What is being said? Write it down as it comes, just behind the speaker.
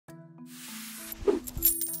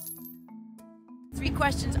three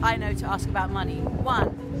questions I know to ask about money.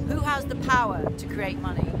 1, who has the power to create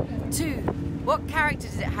money? 2, what character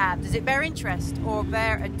does it have? Does it bear interest or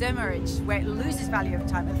bear a demerit where it loses value over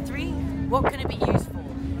time? And 3, what can it be used for?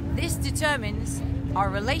 This determines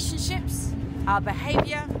our relationships, our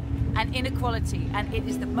behavior, and inequality. And it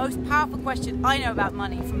is the most powerful question I know about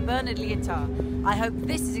money from Bernard Lietaer. I hope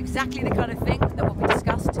this is exactly the kind of thing that will be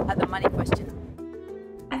discussed at the Money Question.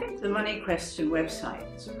 I think the Money Question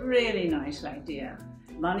website is a really nice idea.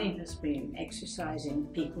 Money has been exercising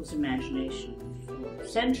people's imagination for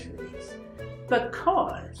centuries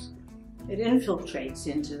because it infiltrates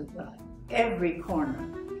into every corner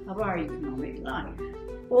of our economic life.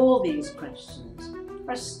 All these questions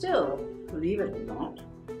are still, believe it or not,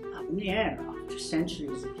 up in the air after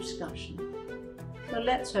centuries of discussion. So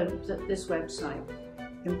let's hope that this website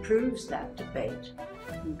improves that debate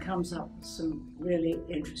and comes up with some really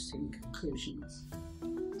interesting conclusions.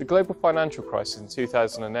 The global financial crisis in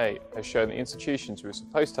 2008 has shown that institutions we were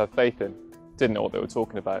supposed to have faith in didn't know what they were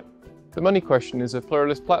talking about. The Money Question is a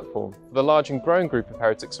pluralist platform for the large and growing group of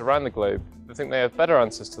heretics around the globe that think they have better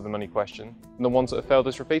answers to the money question than the ones that have failed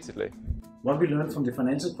us repeatedly. What we learned from the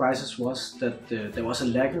financial crisis was that there was a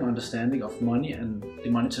lacking understanding of money and the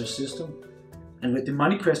monetary system. And with the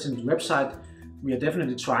Money Question website, we are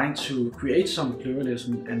definitely trying to create some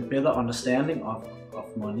pluralism and better understanding of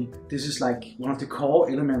money. This is like one of the core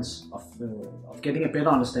elements of getting a better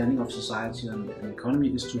understanding of society and economy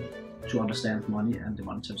is to understand money and the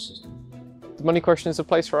monetary system. The Money Question is a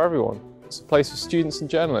place for everyone. It's a place for students and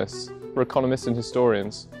journalists, for economists and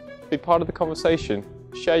historians. Be part of the conversation,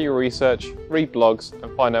 share your research, read blogs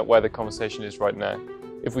and find out where the conversation is right now.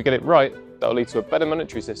 If we get it right, that will lead to a better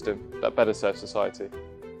monetary system that better serves society.